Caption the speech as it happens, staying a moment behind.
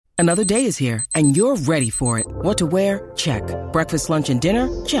Another day is here, and you're ready for it. What to wear? Check. Breakfast, lunch, and dinner?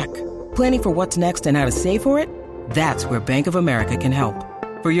 Check. Planning for what's next and how to save for it? That's where Bank of America can help.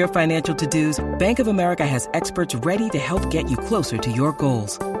 For your financial to-dos, Bank of America has experts ready to help get you closer to your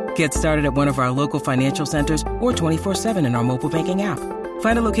goals. Get started at one of our local financial centers or 24/7 in our mobile banking app.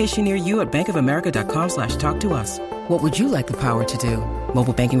 Find a location near you at bankofamerica.com/talktous. What would you like the power to do?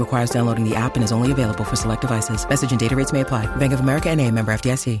 Mobile banking requires downloading the app and is only available for select devices. Message and data rates may apply. Bank of America N.A., member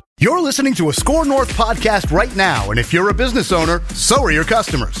FDIC. You're listening to a Score North podcast right now, and if you're a business owner, so are your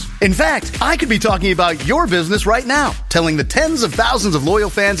customers. In fact, I could be talking about your business right now, telling the tens of thousands of loyal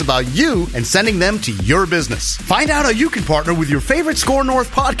fans about you and sending them to your business. Find out how you can partner with your favorite Score North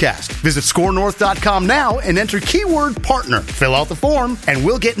podcast. Visit scorenorth.com now and enter keyword partner. Fill out the form, and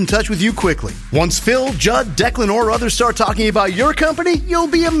we'll get in touch with you quickly. Once Phil, Judd, Declan, or others start talking about your company, you'll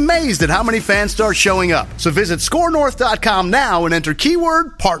be amazed at how many fans start showing up. So visit scorenorth.com now and enter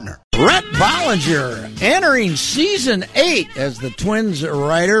keyword partner. Rhett Bollinger entering Season 8 as the Twins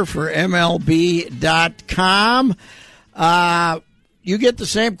writer for MLB.com. You get the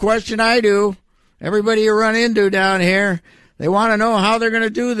same question I do. Everybody you run into down here, they want to know how they're going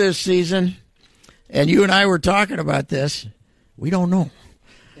to do this season. And you and I were talking about this. We don't know.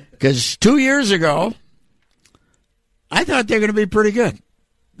 Because 2 years ago, I thought they were going to be pretty good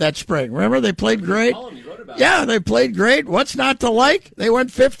that spring. Remember, they played great. Yeah, they played great. What's not to like? They went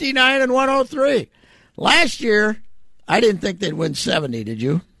 59-103. Last year, I didn't think they'd win 70. Did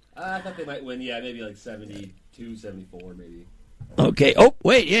you? I thought they might win, maybe like 72, 74, maybe. Okay. Oh,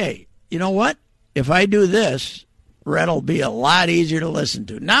 wait, yay. You know what? If I do this, Rhett will be a lot easier to listen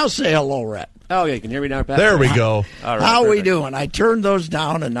to. Now say hello, Rhett. Oh, yeah, you can hear me now, Pat? There we go. All right, how are we doing? I turned those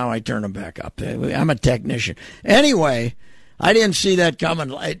down, and now I turn them back up. I'm a technician. Anyway, I didn't see that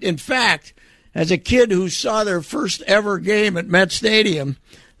coming. In fact, as a kid who saw their first ever game at Met Stadium,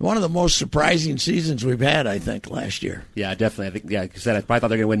 one of the most surprising seasons we've had, I think, last year. Yeah, definitely. I think, like I said, I probably thought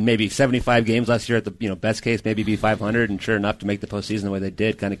they were going to win maybe 75 games last year at the best case, maybe be 500, and sure enough, to make the postseason the way they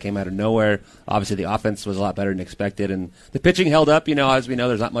did, kind of came out of nowhere. Obviously, the offense was a lot better than expected, and the pitching held up. As we know,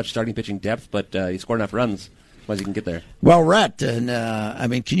 there's not much starting pitching depth, but he scored enough runs as far as he can get there. Well, Rhett, and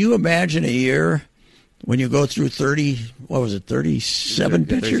can you imagine a year when you go through 37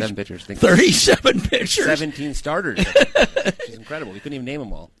 pitchers? 37 pitchers. 37 pitchers. 17 starters. Which is incredible. We couldn't even name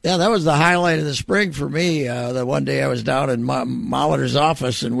them all. Yeah, that was the highlight of the spring for me. The one day I was down in Molitor's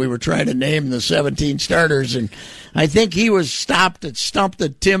office, and we were trying to name the 17 starters, and I think he was stumped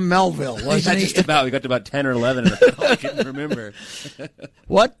at Tim Melville, wasn't he? Just about. We got to about 10 or 11, and I couldn't remember.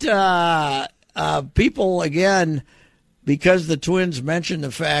 What people, again, because the Twins mentioned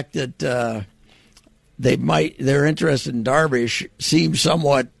the fact that they're interested in Darvish, seem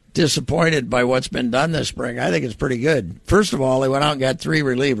somewhat disappointed by what's been done this spring. I think it's pretty good. First of all, they went out and got 3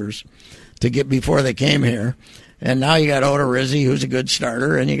 relievers to get before they came here. And now you got Odorizzi, who's a good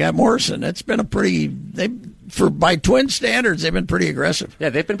starter, and you got Morrison. It's been by Twin standards, they've been pretty aggressive. Yeah,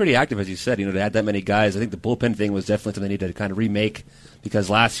 they've been pretty active, as you said. To add that many guys. I think the bullpen thing was definitely something they need to kind of remake, because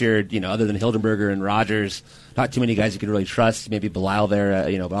last year, other than Hildenberger and Rogers, not too many guys you could really trust. Maybe Belisle there,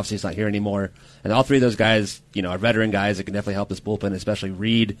 but obviously he's not here anymore. And all 3 of those guys, are veteran guys that can definitely help this bullpen, especially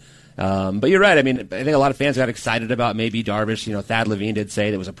Reed. But you're right. I think a lot of fans got excited about maybe Darvish. Thad Levine did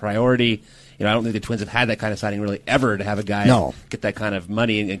say that was a priority. I don't think the Twins have had that kind of signing really ever, to have a guy get that kind of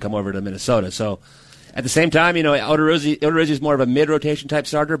money and come over to Minnesota. So at the same time, Odorizzi is more of a mid-rotation type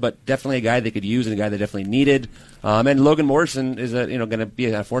starter, but definitely a guy they could use and a guy they definitely needed. And Logan Morrison is going to be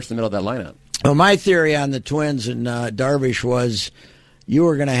a force in the middle of that lineup. Well, my theory on the Twins and Darvish was you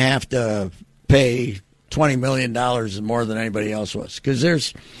were going to have to pay $20 million more than anybody else was, because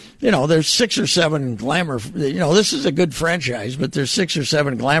there's 6 or 7 glamour. This is a good franchise, but there's 6 or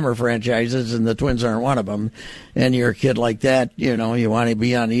 7 glamour franchises, and the Twins aren't one of them. And you're a kid like that, you want to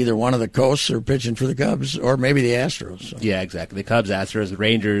be on either one of the coasts or pitching for the Cubs or maybe the Astros. So. Yeah, exactly. The Cubs, Astros, the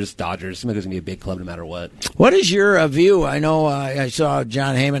Rangers, Dodgers. Seems like it's going to be a big club no matter what. What is your view? I know I saw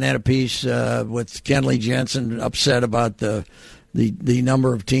John Heyman had a piece with Kenley Jensen upset about the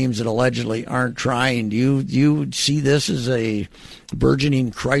number of teams that allegedly aren't trying. Do you see this as a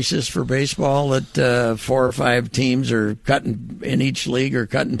burgeoning crisis for baseball, that 4 or 5 teams are cutting in each league or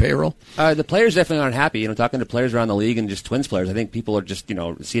cutting payroll? The players definitely aren't happy. Talking to players around the league and just Twins players, I think people are just,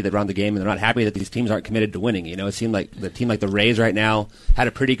 see that around the game and they're not happy that these teams aren't committed to winning. It seemed like the team like the Rays right now had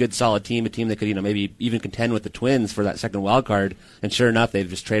a pretty good, solid team, a team that could, maybe even contend with the Twins for that second wild card. And sure enough, they've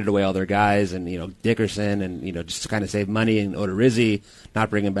just traded away all their guys and, Dickerson and, just to kind of save money, and Odorizzi, not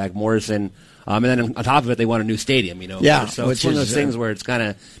bringing back Morrison. And then on top of it, they want a new stadium, Yeah, So it's one of those things where it's kind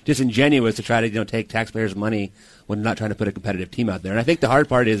of disingenuous to try to, take taxpayers' money when not trying to put a competitive team out there. And I think the hard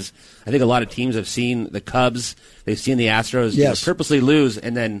part is, I think a lot of teams have seen the Cubs, they've seen the Astros purposely lose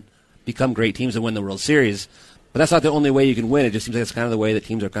and then become great teams and win the World Series. But that's not the only way you can win. It just seems like it's kind of the way that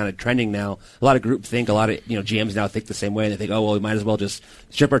teams are kind of trending now. A lot of group think, a lot of GMs now think the same way, and they think, we might as well just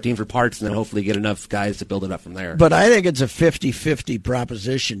strip our team for parts and then hopefully get enough guys to build it up from there. But I think it's a 50-50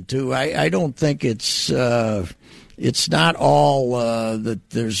 proposition too. I don't think it's not all that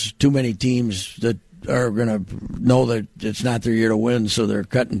there's too many teams that are going to know that it's not their year to win, so they're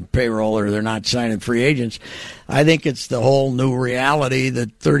cutting payroll or they're not signing free agents. I think it's the whole new reality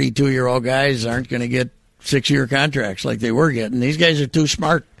that 32-year-old guys aren't going to get 6-year contracts like they were getting. These guys are too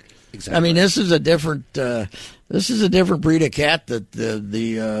smart. Exactly. I mean, this is a different breed of cat that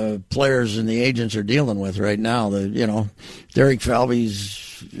the players and the agents are dealing with right now. Derek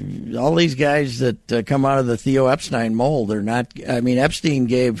Falvey's, all these guys that come out of the Theo Epstein mold. They're not. I mean, Epstein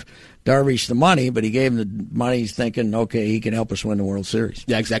gave Darvish the money, but he gave him the money thinking, okay, he can help us win the World Series.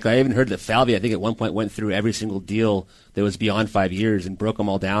 Yeah, exactly. I even heard that Falvey, I think at one point, went through every single deal that was beyond 5 years and broke them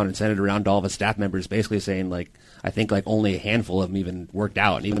all down and sent it around to all of his staff members, basically saying, I think only a handful of them even worked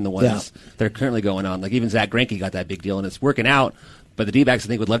out, and even the ones that are currently going on. Even Zach Greinke got that big deal, and it's working out, but the D-backs, I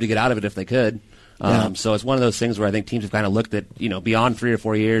think, would love to get out of it if they could. So it's one of those things where I think teams have kind of looked at, beyond 3 or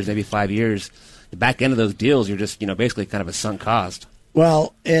 4 years, maybe 5 years, the back end of those deals, you're just, basically kind of a sunk cost.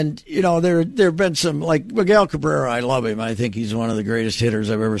 Well, and, there have been some, like Miguel Cabrera, I love him. I think he's one of the greatest hitters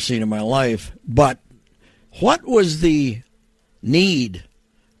I've ever seen in my life. But what was the need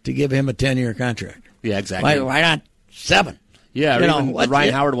to give him a 10-year contract? Yeah, exactly. Why not 7? Yeah, or even the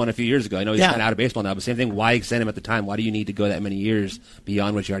Ryan Howard one a few years ago. I know he's kind of out of baseball now, but same thing, why extend him at the time? Why do you need to go that many years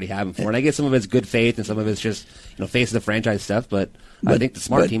beyond what you already have him for? And I guess some of it's good faith and some of it's just, face of the franchise stuff, but I think the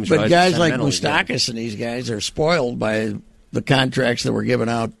smart teams are But guys like Moustakas and these guys are spoiled by the contracts that were given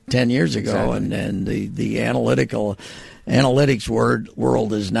out 10 years ago, exactly. and the analytics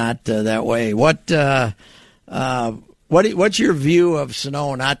world is not that way. What's your view of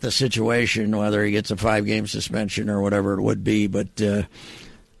Sano? Not the situation, whether he gets a 5-game suspension or whatever it would be, but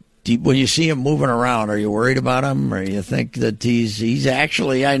when you see him moving around, are you worried about him, or you think that he's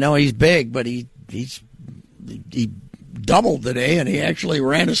actually? I know he's big, but he doubled today, and he actually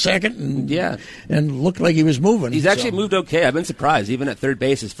ran a second and looked like he was moving. He's actually moved okay. I've been surprised. Even at third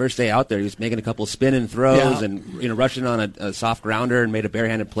base, his first day out there, he was making a couple spin-in throws and rushing on a soft grounder and made a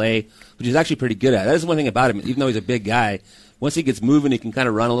barehanded play, which he's actually pretty good at. That is one thing about him. Even though he's a big guy, once he gets moving, he can kind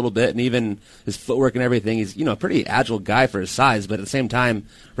of run a little bit, and even his footwork and everything, he's a pretty agile guy for his size. But at the same time,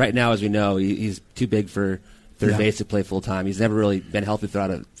 right now, as we know, he's too big for third base to play full time. He's never really been healthy throughout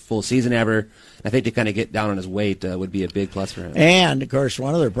a full season ever. I think to kind of get down on his weight would be a big plus for him. And, of course,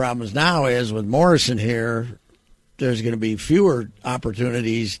 one of the problems now is with Morrison here, there's going to be fewer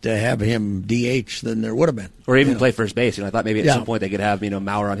opportunities to have him DH than there would have been. Or even play first base. I thought maybe at some point they could have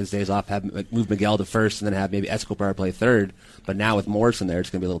Mauer on his days off, move Miguel to first, and then have maybe Escobar play third. But now with Morrison there, it's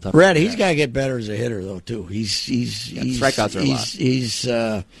going to be a little tougher. Red, he's got to get better as a hitter, though, too. Strikeouts are a lot. He's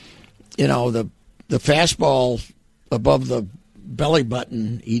the fastball above the belly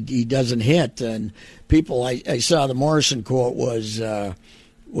button, he doesn't hit. And people, I saw the Morrison quote was,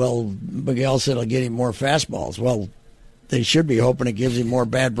 Miguel said he'll get him more fastballs. Well, they should be hoping it gives him more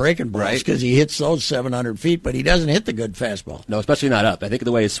bad breaking balls because he hits those 700 feet, but he doesn't hit the good fastball. No, especially not up. I think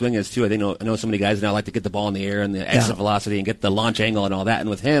the way his swing is, too, I know so many guys now like to get the ball in the air and the exit velocity and get the launch angle and all that. And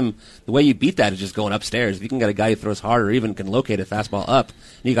with him, the way you beat that is just going upstairs. If you can get a guy who throws hard or even can locate a fastball up,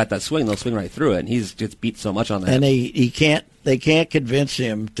 and you got that swing, they'll swing right through it. And he's just beat so much on that. And they can't convince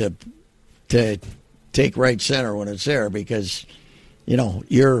him to take right center when it's there because,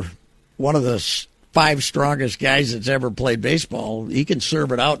 you're one of the 5 strongest guys that's ever played baseball. He can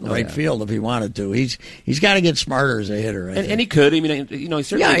serve it out in right field if he wanted to. He's got to get smarter as a hitter. And he could. I mean, he's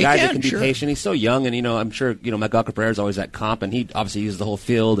certainly a guy that can be patient. He's so young, and I'm sure Miguel Cabrera is always at comp, and he obviously used the whole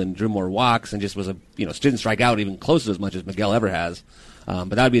field and drew more walks and just was didn't strike out even close to as much as Miguel ever has. But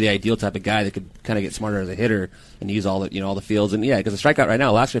that would be the ideal type of guy that could kind of get smarter as a hitter and use all the fields. And because the strikeout right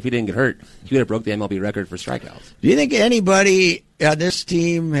now, last year if he didn't get hurt, he would have broke the MLB record for strikeouts. Do you think anybody on this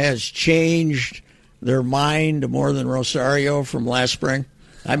team has changed their mind more than Rosario from last spring?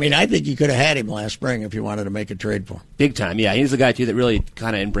 I mean, I think you could have had him last spring if you wanted to make a trade for him. Big time, yeah. He's the guy, too, that really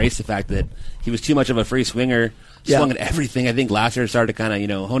kind of embraced the fact that he was too much of a free swinger. swung at everything. I think last year started to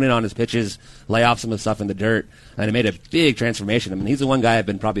kind of, hone in on his pitches, lay off some of the stuff in the dirt, and it made a big transformation. I mean, he's the one guy I've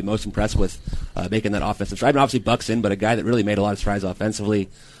been probably most impressed with making that offensive stride. I mean, obviously Buck's in, but a guy that really made a lot of strides offensively.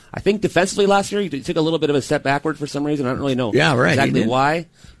 I think defensively last year, he took a little bit of a step backward for some reason. I don't really know exactly why,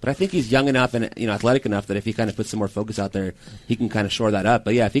 but I think he's young enough and athletic enough that if he kind of puts some more focus out there, he can kind of shore that up.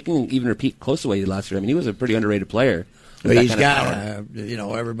 But yeah, if he can even repeat close to what he did last year, I mean, he was a pretty underrated player. But he's got,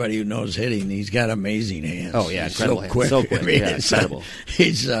 everybody who knows hitting, he's got amazing hands. Oh, yeah, incredible. So quick. So quick. I mean, incredible.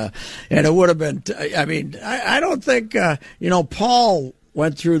 And it would have been, I don't think, Paul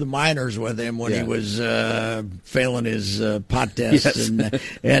went through the minors with him when he was failing his pot test,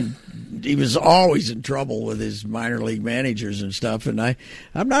 and he was always in trouble with his minor league managers and stuff. And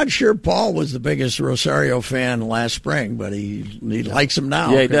I'm not sure Paul was the biggest Rosario fan last spring, but he likes him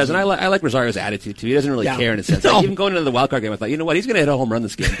now. Yeah, he does, and I like Rosario's attitude too. He doesn't really care in a sense. Like, even going into the wild card game, I thought, you know what, he's going to hit a home run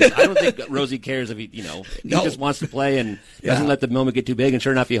this game. I don't think Rosie cares if he just wants to play and doesn't let the moment get too big. And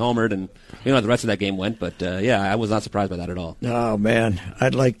sure enough, he homered, and the rest of that game went. But I was not surprised by that at all. Oh man,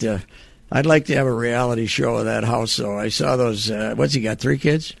 I'd like to have a reality show of that house. So I saw those. What's he got? 3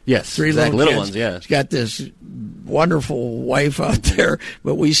 kids? Yes, 3 little ones. Yeah, he's got this wonderful wife out there,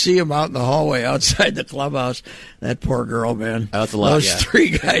 but we see him out in the hallway outside the clubhouse. That poor girl, man. That's a lot. Those 3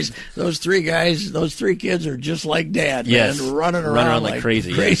 guys. Those 3 kids are just like Dad. Yes, man, running around like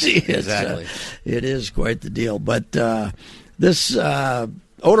crazy. Crazy. Yes. Exactly. It is quite the deal. But this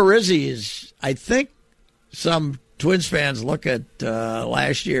Odorizzi is, I think, some Twins fans look at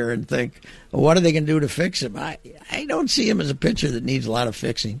last year and think, well, what are they going to do to fix him? I don't see him as a pitcher that needs a lot of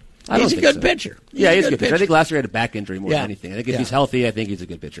fixing. He's a good pitcher. He's a good pitcher. I think last year he had a back injury more than anything. I think if he's healthy, I think he's a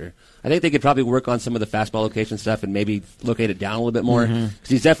good pitcher. I think they could probably work on some of the fastball location stuff and maybe locate it down a little bit more. Because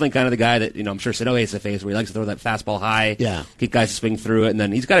he's definitely kind of the guy that, I'm sure Sano hates the face where he likes to throw that fastball high, get guys to swing through it, and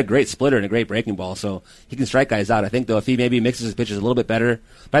then he's got a great splitter and a great breaking ball, so he can strike guys out. I think, though, if he maybe mixes his pitches a little bit better,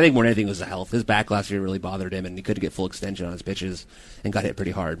 but I think more than anything was the health. His back last year really bothered him, and he couldn't get full extension on his pitches and got hit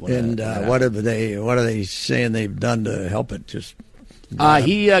pretty hard. What are they saying they've done to help it? Just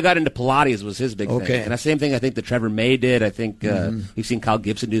he got into Pilates was his big thing. And the same thing I think that Trevor May did. I think we've seen Kyle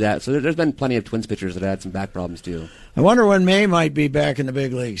Gibson do that. So there's been plenty of Twins pitchers that had some back problems too. I wonder when May might be back in the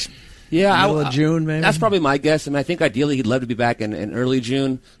big leagues. Yeah, middle of June, maybe. That's probably my guess. I think ideally he'd love to be back in early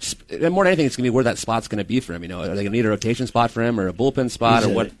June. And more than anything, it's going to be where that spot's going to be for him. Are they going to need a rotation spot for him or a bullpen spot or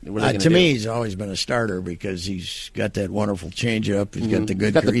what? What are they going to do? To me, he's always been a starter because he's got that wonderful changeup. He's got the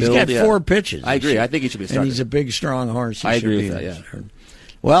good. He's got 4 pitches. I agree. I think he should be a starter. And he's a big, strong horse. I agree with that. Yeah.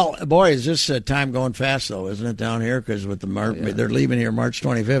 Well, boy, is this time going fast, though, isn't it, down here? Because with they're leaving here March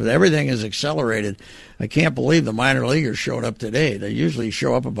 25th. Everything is accelerated. I can't believe the minor leaguers showed up today. They usually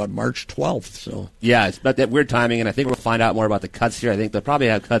show up about March 12th. So yeah, it's about that weird timing, and I think we'll find out more about the cuts here. I think they'll probably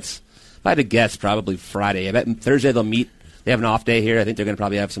have cuts, if I had to guess, probably Friday. I bet Thursday they'll meet. They have an off day here. I think they're going to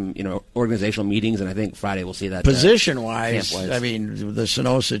probably have some, organizational meetings, and I think Friday we'll see that. Position-wise, I mean, the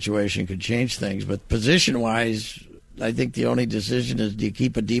Sano situation could change things, but position-wise, I think the only decision is, do you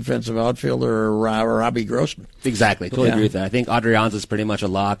keep a defensive outfielder or Robbie Grossman? Exactly. Totally agree with that. I think Adrianza is pretty much a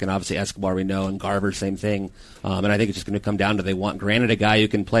lock, and obviously Escobar we know, and Garver, same thing. And I think it's just going to come down to they want, granted, a guy who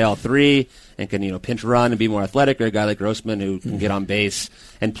can play all 3 and can, pinch run and be more athletic, or a guy like Grossman who can get on base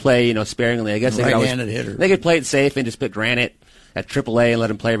and play, sparingly. I guess they right-handed hitter. They could play it safe and just put Granite at AAA and let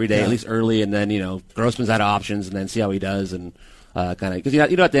him play every day, at least early, and then, Grossman's out of options, and then see how he does, and kind of, because at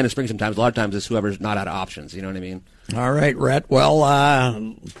the end of spring sometimes, a lot of times it's whoever's not out of options, you know what I mean? All right, Rhett. Well,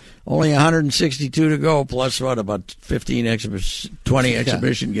 only 162 to go, plus about 20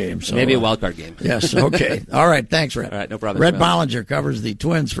 exhibition games. So, maybe a wild card game. Yes, okay. All right, thanks, Rhett. All right, no problem. Rhett Bollinger covers the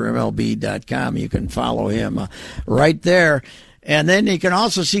Twins for MLB.com. You can follow him right there. And then you can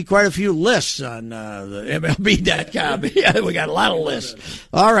also see quite a few lists on the MLB.com. Yeah, we got a lot of lists.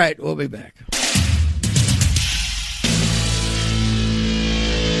 All right, we'll be back.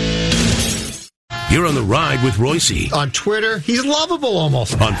 You're on the ride with Royce. On Twitter, he's lovable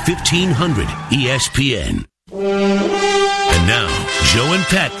almost. On 1500 ESPN. And now, Joe and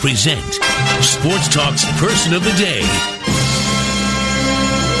Pat present Sports Talk's Person of the Day.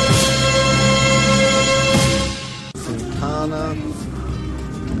 Santana,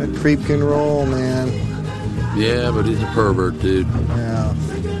 that creep can roll, man. Yeah, but he's a pervert, dude. Yeah.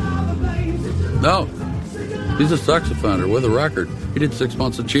 No. He's a sex offender with a record. He did 6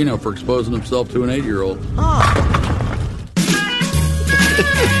 months in Chino for exposing himself to an 8-year-old.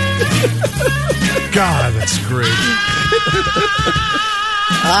 God, that's great.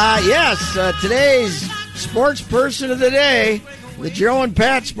 Yes, today's sports person of the day, the Joe and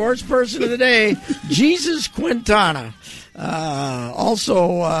Pat sports person of the day, Jesus Quintana.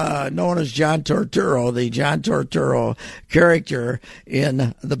 Also known as John Turturro, the John Turturro character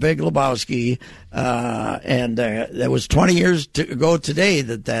in The Big Lebowski. And that was 20 years ago today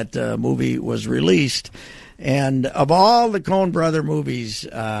that movie was released. And of all the Coen Brother movies,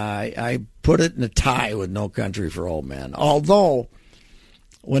 I put it in a tie with No Country for Old Men. Although,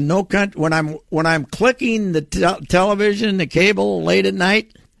 when I'm clicking the television, the cable late at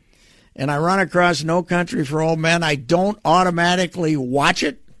night, and I run across No Country for Old Men, I don't automatically watch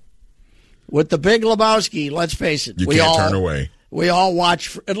it. With The Big Lebowski, let's face it, you can't turn away. We all watch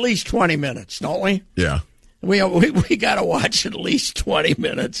for at least 20 minutes, don't we? Yeah. We got to watch at least 20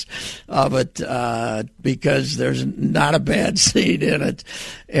 minutes of it because there's not a bad scene in it,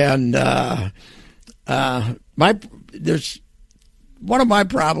 and there's one of my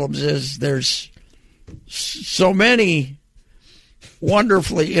problems is there's so many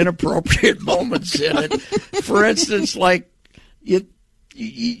wonderfully inappropriate moments in it. For instance, like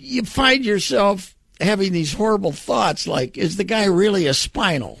you find yourself having these horrible thoughts like, is the guy really a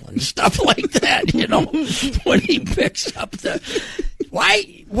spinal and stuff like that, when he picks up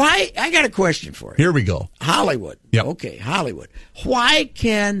why I got a question for you. Here we go. Hollywood. Yep. Okay, Hollywood. Why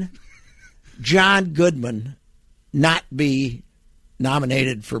can John Goodman not be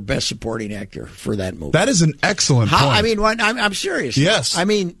nominated for Best Supporting Actor for that movie? That is an excellent point. I mean, I'm serious. Yes. I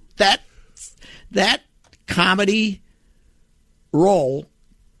mean, that comedy role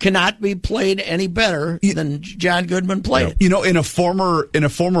cannot be played any better than John Goodman played it. In a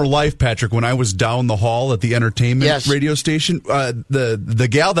former life, Patrick, when I was down the hall at the entertainment radio station, the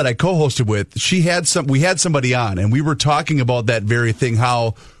gal that I co-hosted with, we had somebody on, and we were talking about that very thing,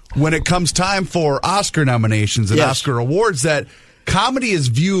 how when it comes time for Oscar nominations and Oscar awards, that comedy is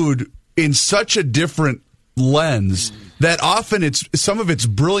viewed in such a different lens that often some of its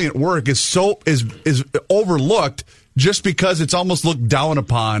brilliant work is overlooked just because it's almost looked down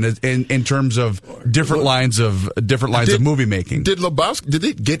upon in terms of different lines of movie making. Did Lebowski? Did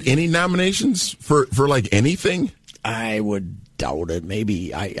it get any nominations for like anything? I would doubt it.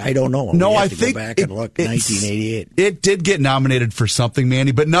 Maybe I don't know. No, I go think back and look. 1988. It did get nominated for something,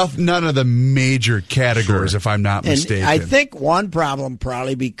 Manny, but none of the major categories, if I'm not mistaken. I think one problem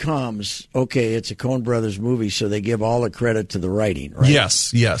probably becomes, okay, it's a Coen Brothers movie, so they give all the credit to the writing, right?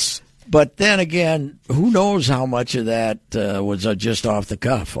 Yes. But then again, who knows how much of that was just off the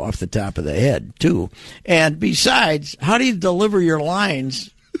cuff, off the top of the head, too. And besides, how do you deliver your lines?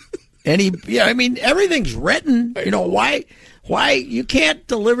 Everything's written. Why you can't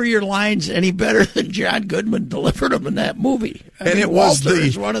deliver your lines any better than John Goodman delivered them in that movie? Walter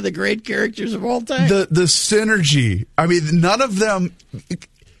is one of the great characters of all time. The synergy. I mean, none of them.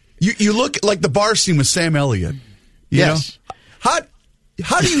 You look like the bar scene with Sam Elliott. You know?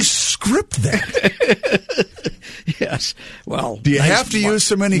 How do you script that? Yes. Well, do you have to use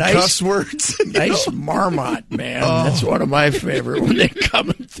so many cuss words? Nice Marmot, man. Oh. That's one of my favorite. When they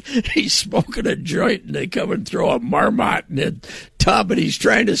come, he's smoking a joint, and they come and throw a Marmot in the tub, and he's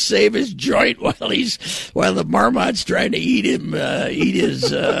trying to save his joint while the Marmot's trying to eat his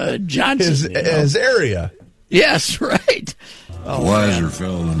Johnson, his area. Yes, right. A wiser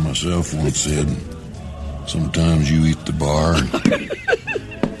fellow than myself once said, "Sometimes you eat the bar,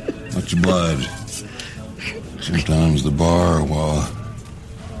 much obliged. Sometimes the bar while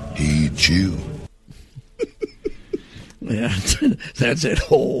he eats you." Yeah, that's that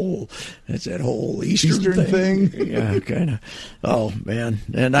whole Eastern thing. Yeah, kind of. Oh man,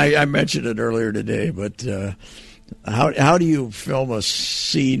 and I mentioned it earlier today, but how do you film a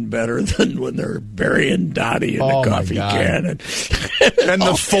scene better than when they're burying Dottie in the coffee can and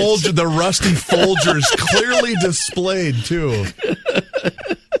the rusty Folgers clearly displayed too.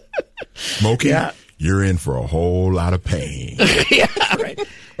 Smokey, you're in for a whole lot of pain. Yeah, right.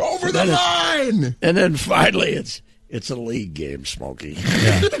 Over the line. And then finally, it's a league game, Smokey.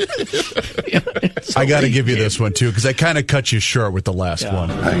 Yeah. I got to give you this one too, because I kind of cut you short with the last one.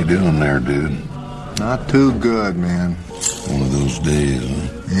 How you doing there, dude? Not too good, man. One of those days, huh?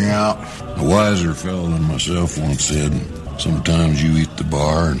 Yeah. A wiser fellow than myself once said, "Sometimes you eat the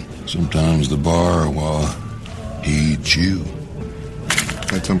bar, and sometimes the bar while he eats you."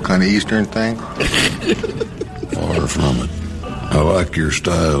 That some kind of Eastern thing? Far from it. I like your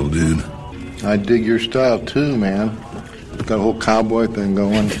style, dude. I dig your style too, man. Got a whole cowboy thing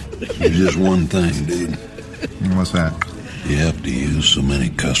going. There's just one thing, dude. What's that? You have to use so many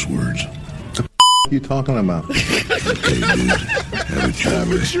cuss words. What the are you talking about? Okay, dude.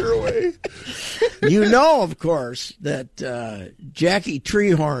 Have it your way. You know, of course, that Jackie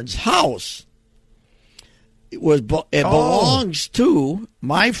Treehorn's house belongs to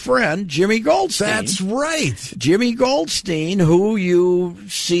my friend Jimmy Goldstein. That's right. Jimmy Goldstein, who you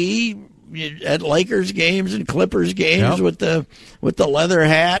see at Lakers games and Clippers games with the leather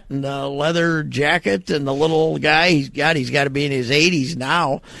hat and the leather jacket and the little guy he's got to be in his 80s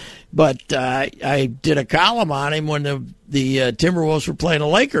now. But I did a column on him when the Timberwolves were playing the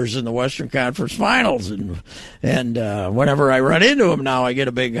Lakers in the Western Conference Finals, and whenever I run into him now, I get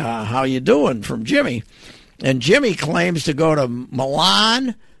a big "How you doing?" from Jimmy. And Jimmy claims to go to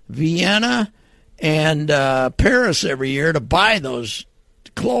Milan, Vienna, and Paris every year to buy those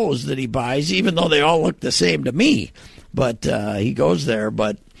clothes that he buys, even though they all look the same to me. But he goes there.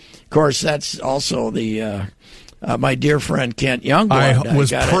 But of course, that's also the. My dear friend Kent Youngblood. I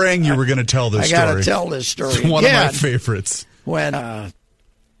was praying you were going to tell this story. I got to tell this story. It's one of my favorites. When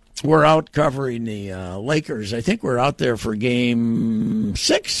we're out covering the Lakers, I think we're out there for Game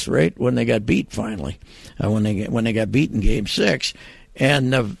 6, right? When they got beat finally, when they got beat in Game 6,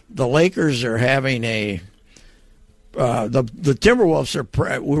 and the Lakers are having the Timberwolves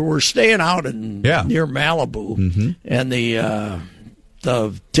are we were staying out near Malibu, and the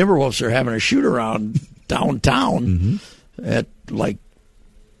Timberwolves are having a shoot around downtown at like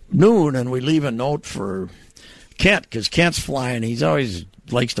noon, and we leave a note for Kent because Kent's flying. He's always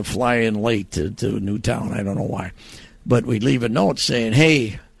likes to fly in late to Newtown. I don't know why, but we leave a note saying,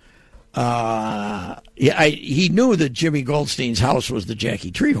 "Hey, he knew that Jimmy Goldstein's house was the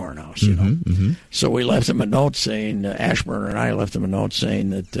Jackie Treehorn house, you know. So we left him a note saying, Ashburn and I left him a note saying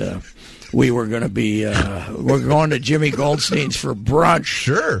that." We were going to be we're going to Jimmy Goldstein's for brunch.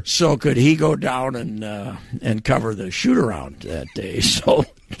 Sure. So could he go down and cover the shoot around that day? So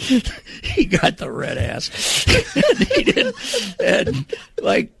he got the red ass. And he didn't. And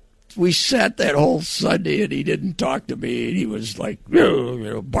like we sat that whole Sunday, and he didn't talk to me. And he was like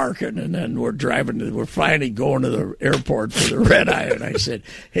barking. And then we're finally going to the airport for the red eye. And I said,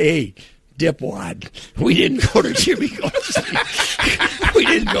 "Hey, dipwad, we didn't go to Jimmy Goldstein. We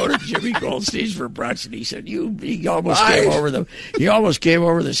didn't go to Jimmy Goldstein's for brunch." And he said, he almost came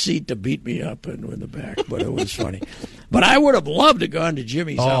over the seat to beat me up in the back, but it was funny. But I would have loved to gone to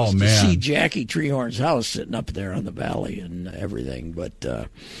Jimmy's house to see Jackie Treehorn's house sitting up there on the valley and everything. But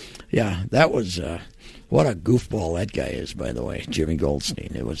that was what a goofball that guy is, by the way, Jimmy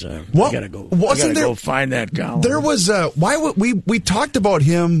Goldstein. It was I gotta go find that column. There was we talked about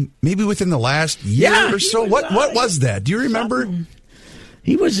him maybe within the last year or so. What was that? Do you remember?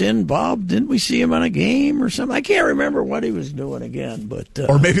 He was in Bob. Didn't we see him on a game or something? I can't remember what he was doing again, but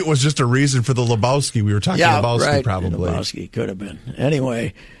or maybe it was just a reason for the Lebowski. We were talking Lebowski, right. probably. Lebowski could have been.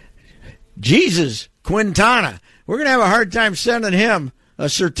 Anyway, Jesus Quintana. We're gonna have a hard time sending him a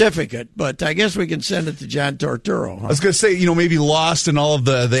certificate, but I guess we can send it to John Torturo. Huh? I was going to say, maybe lost in all of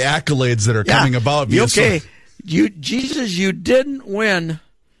the accolades that are coming about. Okay, Jesus, you didn't win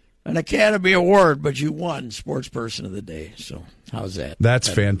an Academy Award, but you won Sports Person of the Day. So how's that? That's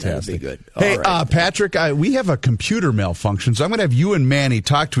fantastic. That'd be good. Hey, right. Patrick, we have a computer malfunction, so I'm going to have you and Manny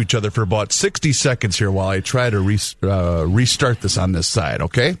talk to each other for about 60 seconds here while I try to restart this on this side,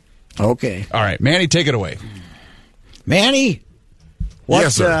 okay? Okay. All right, Manny, take it away. Manny?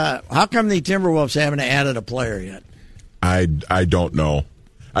 Yes, sir. How come the Timberwolves haven't added a player yet? I don't know.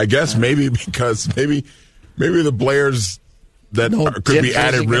 I guess maybe because maybe the players that could be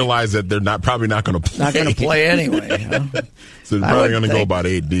added realize that they're probably not going to play. Not going to play anyway. Huh? So they're probably going to go about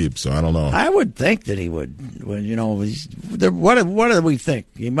 8 deep. So I don't know. I would think that he would. What do we think?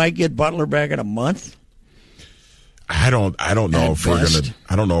 He might get Butler back in a month. I don't know if we're gonna.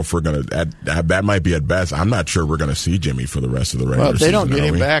 I don't know if we're gonna. That might be at best. I'm not sure we're gonna see Jimmy for the rest of the regular season. Well, if they don't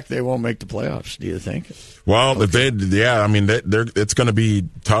get him back, they won't make the playoffs. Do you think? Well, if they, it's going to be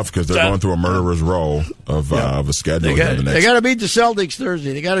tough because they're going through a murderer's row of a schedule. They got to beat the Celtics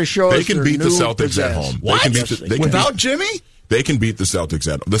Thursday. They got to show they can beat the Celtics at home. What? Without Jimmy? They can beat the Celtics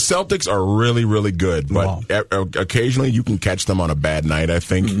at home. The Celtics are really, really good, but occasionally you can catch them on a bad night, I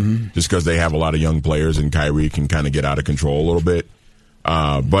think, just because they have a lot of young players and Kyrie can kind of get out of control a little bit.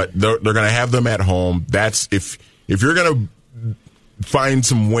 But they're going to have them at home. That's if you're going to find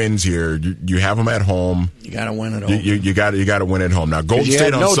some wins here, you have them at home. You got to win at home. You got to win at home. Now, Golden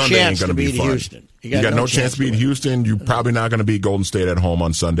State on Sunday ain't going to be fun. Houston. You got no chance to beat Houston. You're probably not going to beat Golden State at home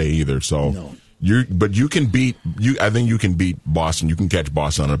on Sunday either. So. No. But you can beat I think you can beat Boston. You can catch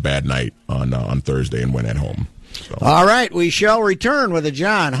Boston on a bad night on Thursday and win at home. So. All right, we shall return with a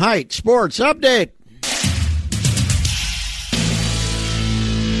John Haidt Sports Update.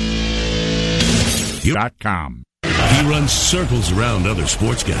 .com. He runs circles around other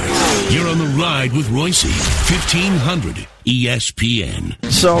sports guys. You're on the ride with Royce. 1500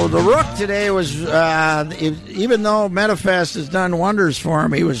 ESPN. So the Rook today was, even though Metafast has done wonders for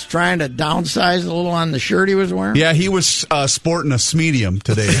him, he was trying to downsize a little on the shirt he was wearing. Yeah, he was sporting a medium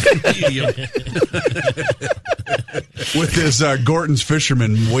today. With his Gorton's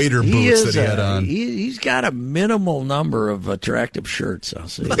Fisherman waiter boots that he had on. He's got a minimal number of attractive shirts, I'll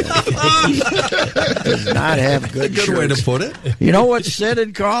say that. He does not have good shirts. Good way to put it. You know what Sid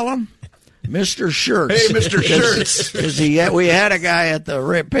would call him? Mr. Shirts. Hey, Mr. Shirts. Because we had a guy at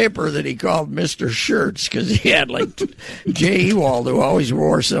the paper that he called Mr. Shirts because he had like Jay Ewald who always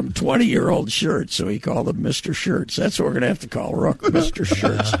wore some 20-year-old shirts, so he called him Mr. Shirts. That's what we're going to have to call Rook, Mr.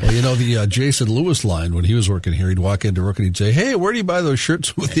 Shirts. Well, you know, the Jason Lewis line, when he was working here, he'd walk into Rook and he'd say, hey, where do you buy those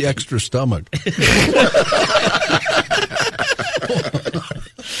shirts with the extra stomach?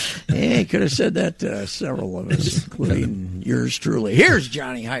 Yeah, he could have said that to several of us, including yours truly. Here's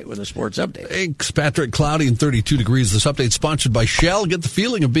Johnny Height with a sports update. Thanks, Patrick. Cloudy and 32 degrees. This update sponsored by Shell. Get the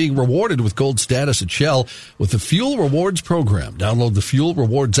feeling of being rewarded with gold status at Shell with the Fuel Rewards program. Download the Fuel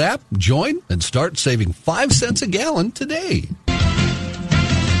Rewards app, join, and start saving 5 cents a gallon today.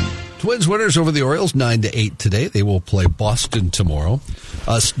 Twins winners over the Orioles 9-8 today. They will play Boston tomorrow.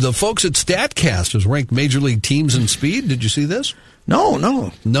 The folks at StatCast has ranked Major League teams in speed. Did you see this? No.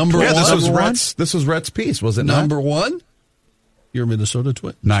 Number one. This was Rhett's piece, was it not? Number one, your Minnesota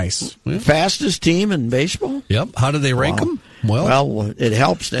Twins. Nice. Yeah. Fastest team in baseball? Yep. How do they rank them? Well, it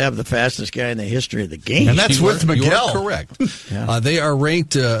helps to have the fastest guy in the history of the game. And that's with Miguel. You are correct. Yeah. They are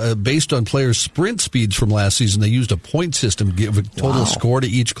ranked based on players' sprint speeds from last season. They used a point system to give a total score to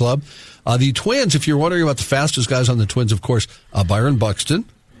each club. The Twins, if you're wondering about the fastest guys on the Twins, of course, Byron Buxton.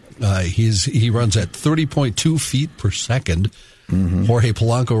 He runs at 30.2 feet per second. Mm-hmm. Jorge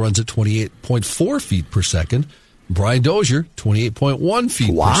Polanco runs at 28.4 feet per second. Brian Dozier, 28.1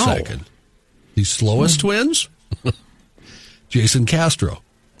 feet per second. The slowest Twins, Jason Castro.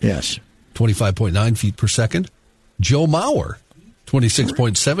 Yes. 25.9 feet per second. Joe Mauer,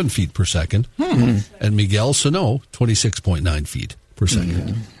 26.7 feet per second. And Miguel Sano, 26.9 feet per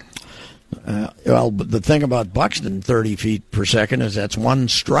second. Well, but the thing about Buxton, 30 feet per second, is that's one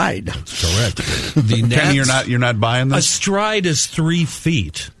stride. Correct. The Kenny, you're not buying this? A stride is 3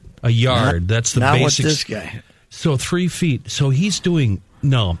 feet. A yard. That's the not basics. Not with this guy. So 3 feet. So he's doing...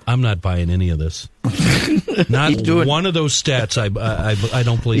 No, I'm not buying any of this. Not one of those stats. I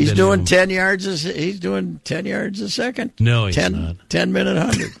don't believe. He's doing 10 yards. He's doing 10 yards a second. No, he's not. 10-minute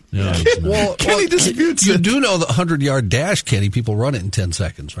 100. No, he's not. Well, Kenny disputes it. You do know the 100-yard dash, Kenny. People run it in 10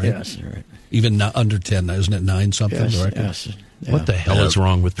 seconds, right? Yes, right. Even under 10, isn't it 9 something? Yes. Yeah. What the hell is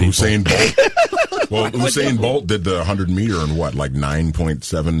wrong with people? Usain Bolt. Well, Usain Bolt did the 100-meter in what, like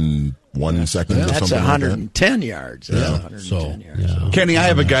 9.71 seconds or something? That's 110 yards. Yeah. 110 yards. Yeah. Kenny, I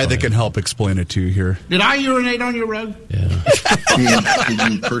have a guy that can help explain it to you here. Did I urinate on your rug? Yeah. Did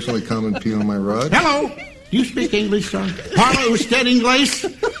you personally come and pee on my rug? Hello. Do you speak English, sir? Parle usted inglés?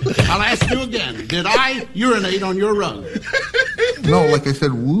 I'll ask you again. Did I urinate on your rug? No, like I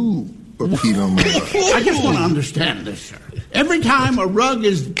said, woo. Or peed on my rug. I just want to understand this, sir. Every time a rug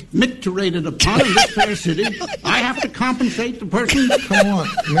is micturated upon in this fair city, I have to compensate the person. Come on,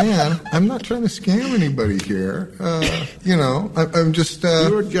 man. I'm not trying to scam anybody here. I'm just...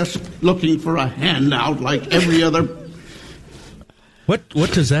 You're just looking for a handout like every other... What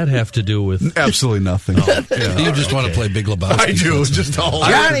does that have to do with... Absolutely nothing. You just want to play Big Lebowski. I do. Just all...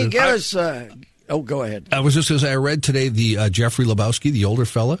 Johnny, give us... go ahead. I was just going to say, I read today the Jeffrey Lebowski, the older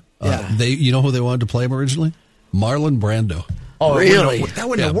fella. You know who they wanted to play him originally? Marlon Brando. Oh, really? That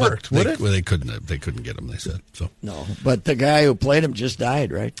wouldn't have worked, would it? They couldn't get him, they said. So. No, but the guy who played him just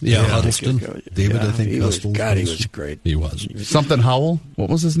died, right? Yeah, Huddleston. David, I think. He was great. He was. Something Howell? What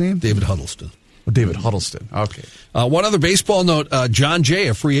was his name? David Huddleston. Oh, David Huddleston. Okay. One other baseball note, John Jay,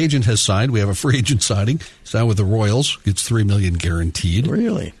 a free agent, has signed. We have a free agent signing. Signed with the Royals. Gets $3 million guaranteed.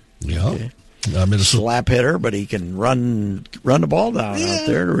 Really? Yeah. Okay. Slap hitter, but he can run the ball down out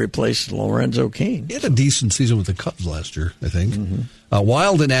there to replace Lorenzo Cain. He had a decent season with the Cubs last year, I think.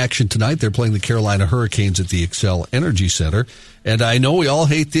 Wild in action tonight. They're playing the Carolina Hurricanes at the Xcel Energy Center. And I know we all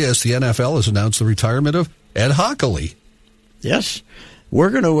hate this. The NFL has announced the retirement of Ed Hockley. Yes.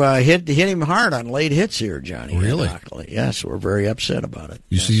 We're going to hit him hard on late hits here, Johnny. Really? Yes, we're very upset about it.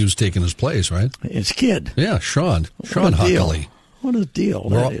 You see who's taking his place, right? His kid. Yeah, Sean Hockley. What a deal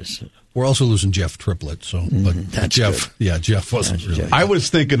that is. We're also losing Jeff Triplett, so but that's Jeff. Good. Yeah, Jeff wasn't really. I was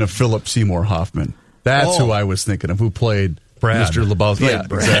thinking of Philip Seymour Hoffman. That's who I was thinking of. Who played Mr. Lebowski? Yeah,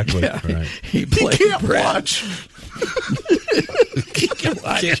 exactly. Yeah. Right. He played. He can't Brad. watch. He can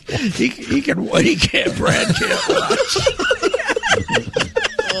watch. He can. Brad can't watch.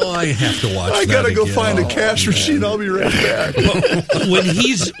 Oh, I have to watch. I gotta go find a cash machine. I'll be right back. When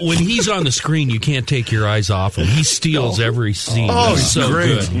he's on the screen, you can't take your eyes off him. He steals every scene. Oh, he's so great.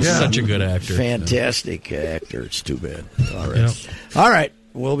 good. He's such a good actor. Fantastic actor. It's too bad. All right. All right.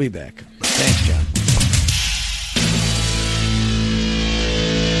 We'll be back. Thanks, John.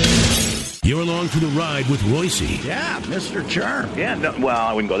 You're along for the ride with Royce. Yeah, Mr. Charm. Yeah, no, well,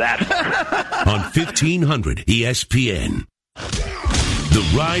 I wouldn't go that far. On 1500 ESPN. The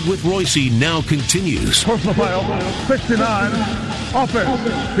ride with Royce now continues. Personal foul, 69,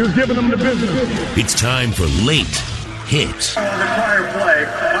 offense. He was giving them the business. It's time for late hits. On the prior play,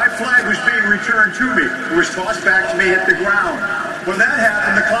 my flag was being returned to me. It was tossed back to me, hit the ground. When that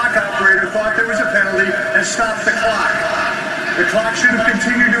happened, the clock operator thought there was a penalty and stopped the clock. The clock should have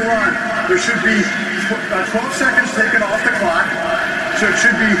continued to run. There should be 12 seconds taken off the clock, so it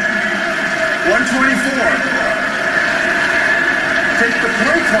should be 1:24. Take the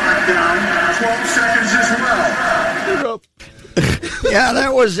play clock down 12 seconds as well. Yeah,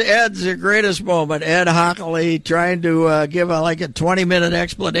 that was Ed's greatest moment. Ed Hockley trying to give a 20-minute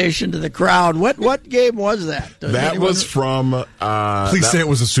explanation to the crowd. What game was that? That was from. Please say it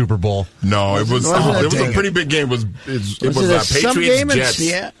was a Super Bowl. No, it was. It was a pretty big game. It was Patriots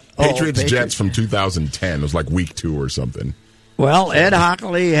Jets. Patriots Jets from 2010. It was like week 2 or something. Well, Ed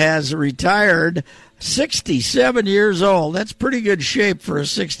Hockley has retired. 67 years old. That's pretty good shape for a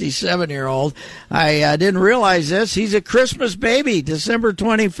 67-year-old. I didn't realize this. He's a Christmas baby, December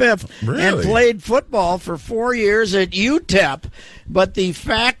 25th, really? And played football for 4 years at UTEP. But the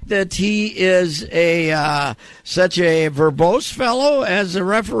fact that he is such a verbose fellow as a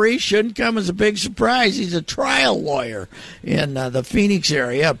referee shouldn't come as a big surprise. He's a trial lawyer in the Phoenix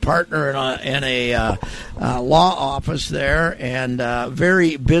area, a partner in a law office there, and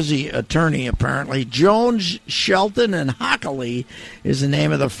very busy attorney, apparently. Jones, Shelton, and Hockley is the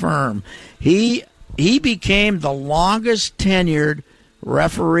name of the firm. He became the longest tenured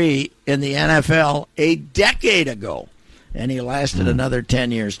referee in the NFL a decade ago. And he lasted another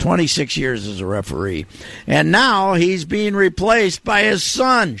 10 years, 26 years as a referee. And now he's being replaced by his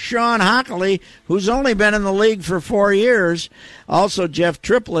son, Sean Hockley, who's only been in the league for 4 years. Also, Jeff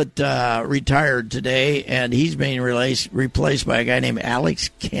Triplett retired today, and he's being replaced by a guy named Alex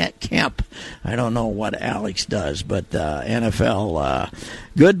Kemp. I don't know what Alex does, but NFL.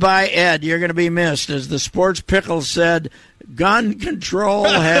 Goodbye, Ed. You're going to be missed. As the Sports Pickle said, gun control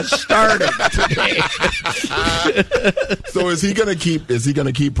has started today. So is he going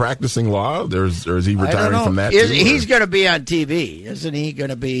to keep practicing law, or is he retiring from that? He's going to be on TV, isn't he? Going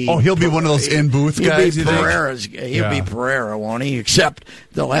to be? Oh, he'll be one of those in booth guys. He'll be Pereira, won't he? Except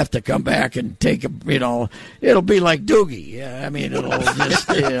they'll have to come back and take a. It'll be like Doogie. Yeah, I mean, it'll just.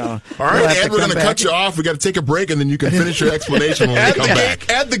 All right, Ed, we're going to cut you off. We got to take a break, and then you can finish your explanation when we come back.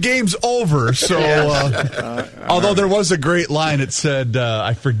 Ed, the game's over. So, although there was a great line, it said,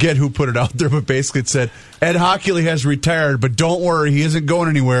 I forget who put it out there, but basically it said, Ed Hockley has retired, but don't worry, he isn't going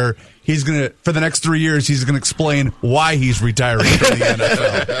anywhere. He's going to, for the next 3 years, he's going to explain why he's retiring from the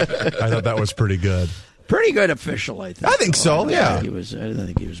NFL. I thought that was pretty good. Pretty good official, I think. I think so, yeah. I didn't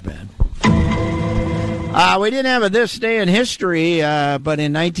think he was bad. We didn't have a this day in history, but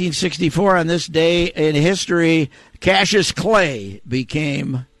in 1964, on this day in history, Cassius Clay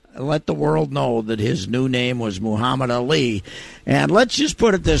let the world know that his new name was Muhammad Ali. And let's just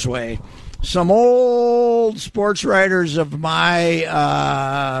put it this way. Some old sports writers of my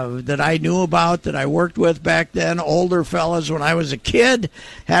that I knew about, that I worked with back then, older fellas when I was a kid,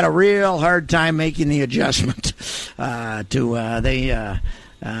 had a real hard time making the adjustment they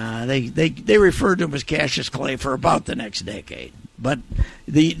referred to him as Cassius Clay for about the next decade. But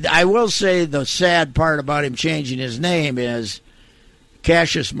I will say the sad part about him changing his name is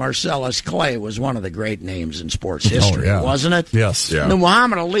Cassius Marcellus Clay was one of the great names in sports history, wasn't it? Yes. Yeah.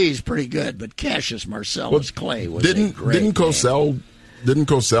 Muhammad Ali's pretty good, but Cassius Marcellus Clay was a great Didn't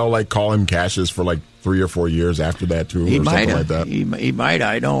Cosell call him Cassius for 3 or 4 years after that too, or something like that? He might.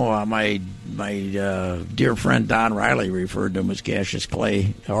 I know my dear friend Don Riley referred to him as Cassius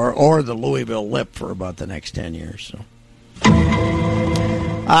Clay or the Louisville Lip for about the next 10 years. So.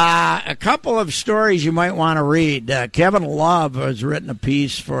 A couple of stories you might want to read. Kevin Love has written a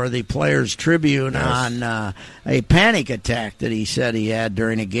piece for the Players Tribune on a panic attack that he said he had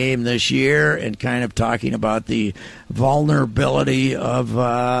during a game this year, and kind of talking about the vulnerability of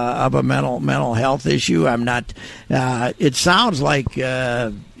a mental health issue. I'm not. It sounds like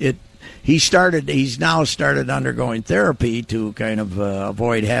it. He's now started undergoing therapy to kind of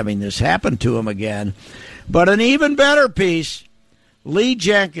avoid having this happen to him again. But an even better piece. Lee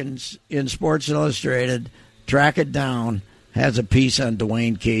Jenkins in Sports Illustrated, track it down. has a piece on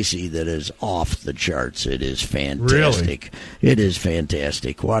Dwayne Casey that is off the charts. It is fantastic. Really? It is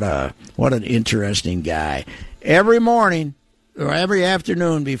fantastic. What an interesting guy. Every morning or every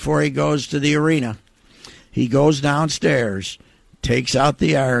afternoon before he goes to the arena, he goes downstairs, takes out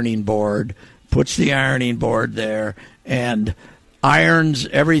the ironing board, puts the ironing board there, and irons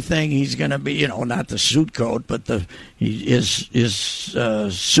everything he's going to be, not the suit coat, but his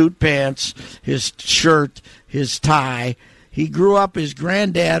suit pants, his shirt, his tie. He grew up, his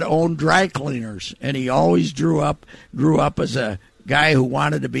granddad owned dry cleaners, and he always grew up as a guy who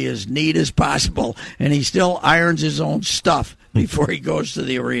wanted to be as neat as possible, and he still irons his own stuff before he goes to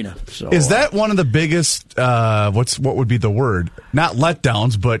the arena. So is that one of the biggest what would be the word? Not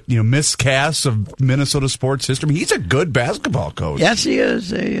letdowns, but miscasts of Minnesota sports history. He's a good basketball coach. Yes, he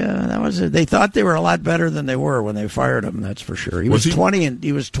is. They thought they were a lot better than they were when they fired him. That's for sure. He was 20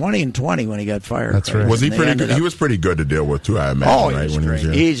 and 20 when he got fired. That's right. Was he pretty good? He was pretty good to deal with too, I imagine. He was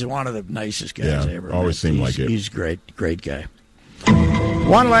great. He's one of the nicest guys I ever met. Always seemed like it. He's great guy.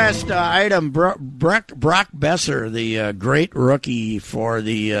 One last item, Brock Besser, the great rookie for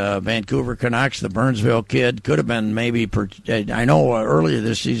the Vancouver Canucks, the Burnsville kid, could have been maybe, I know earlier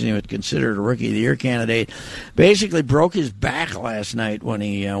this season he was considered a Rookie of the Year candidate, basically broke his back last night when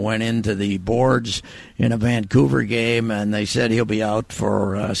he went into the boards in a Vancouver game, and they said he'll be out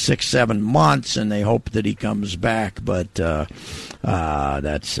for 6-7 months, and they hope that he comes back, but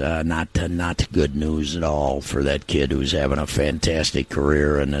that's not good news at all for that kid who's having a fantastic career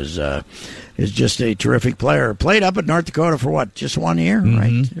and is just a terrific player. Played up at North Dakota for just 1 year,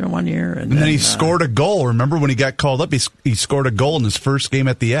 right? 1 year, and then he scored a goal. Remember when he got called up? He scored a goal in his first game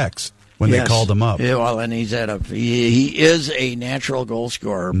at the X when they called him up. Yeah, well, and he's he is a natural goal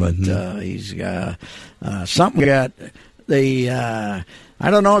scorer, but he's got something got the. I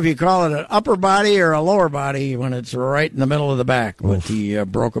don't know if you call it an upper body or a lower body when it's right in the middle of the back, but he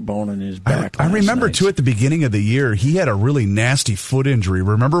broke a bone in his back. I remember, too, at the beginning of the year, he had a really nasty foot injury.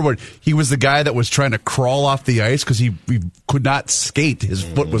 Remember when he was the guy that was trying to crawl off the ice because he could not skate? His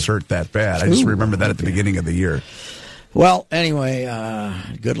foot was hurt that bad. I just remember that at the beginning of the year. Well, anyway,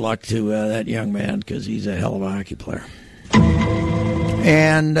 good luck to that young man because he's a hell of a hockey player.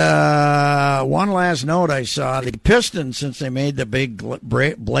 And one last note I saw, the Pistons, since they made the big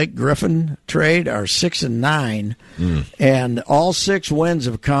Blake Griffin trade, are 6-9, and all 6 wins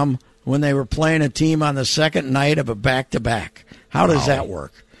have come when they were playing a team on the second night of a back-to-back. How does that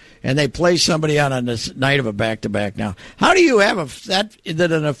work? And they play somebody on a night of a back-to-back now. How do you have that in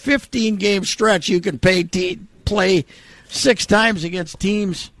a 15-game stretch you can play 6 times against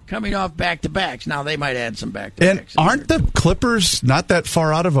teams coming off back-to-backs? Now, they might add some back-to-backs. And aren't the Clippers not that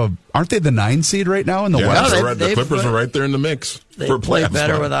far out of aren't they the 9 seed right now in the West? No, the Clippers are right there in the mix. They play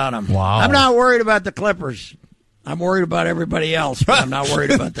better without them. Wow. I'm not worried about the Clippers. I'm worried about everybody else, but I'm not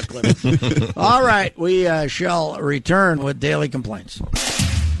worried about the Clippers. All right, we shall return with Daily Complaints.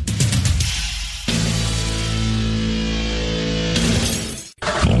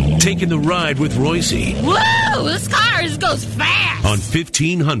 Taking the ride with Royce. Whoa, this car goes fast. On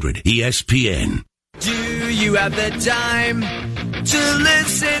 1500 ESPN. Do you have the time to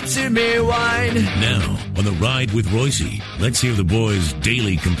listen to me whine? Now, on the ride with Royce, let's hear the boys'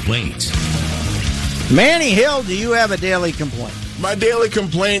 daily complaints. Manny Hill, do you have a daily complaint? My daily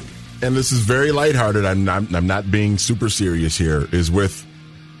complaint, and this is very lighthearted, I'm not being super serious here, is with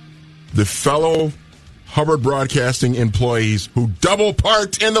the fellow Hubbard Broadcasting employees who double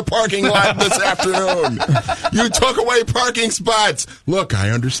parked in the parking lot this afternoon. You took away parking spots. Look,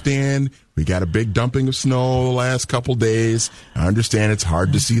 I understand we got a big dumping of snow the last couple days. I understand it's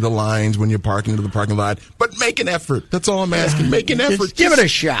hard to see the lines when you're parking into the parking lot, but make an effort. That's all I'm asking. Make an effort. Just give it a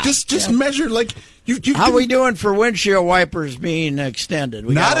shot. Just measure like you. How are we doing for windshield wipers being extended?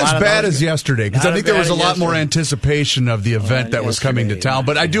 Not as bad as yesterday, because I think there was a lot more anticipation of the event that was coming to town.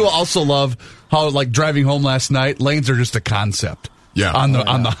 But I do also love how, like, driving home last night, lanes are just a concept. Yeah, on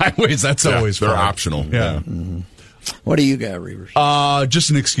the highways, that's always they're fun. optional. Yeah. Mm-hmm. What do you got, Reavers?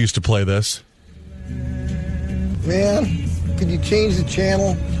 Just an excuse to play this. Man, could you change the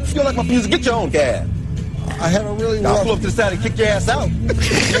channel? You don't like my music? Get your own cab. I had a really rough... I'll pull up to the side and kick your ass out.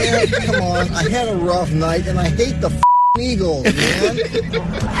 Man, come on. I had a rough night, and I hate the Eagles, man.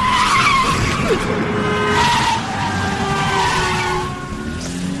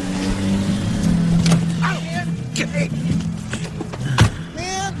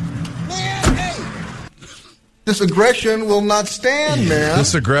 This aggression will not stand, man.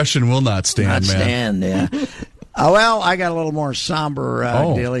 This aggression will not stand, yeah. Well, I got a little more somber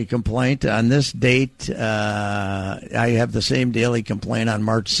daily complaint. On this date, I have the same daily complaint on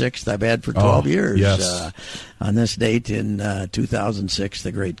March 6th I've had for 12 years. Yes. On this date in 2006,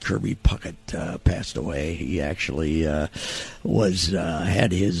 the great Kirby Puckett passed away. He actually had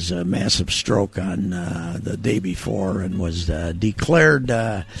his massive stroke on the day before and was declared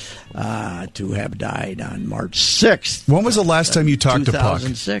to have died on March 6th. When was the last time you talked to Puck?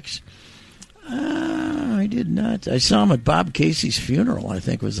 2006. I did not. I saw him at Bob Casey's funeral, I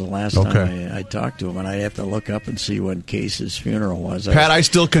think was the last time I talked to him, and I'd have to look up and see when Casey's funeral was. Pat, I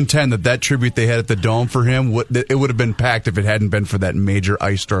still contend that tribute they had at the Dome for him, it would have been packed if it hadn't been for that major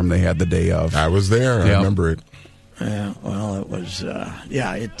ice storm they had the day of. I was there. I remember it. Yeah, well, it was.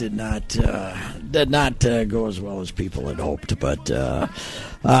 It did not go as well as people had hoped. But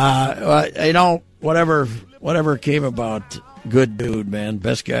whatever came about. Good dude, man.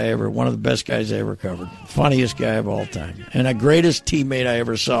 Best guy ever. One of the best guys I ever covered. Funniest guy of all time. And the greatest teammate I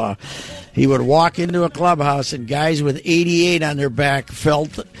ever saw. He would walk into a clubhouse and guys with 88 on their back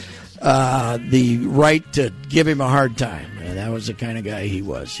felt the right to give him a hard time. And that was the kind of guy he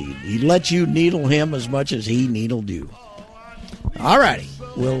was. He let you needle him as much as he needled you. All righty.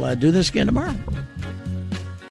 We'll do this again tomorrow.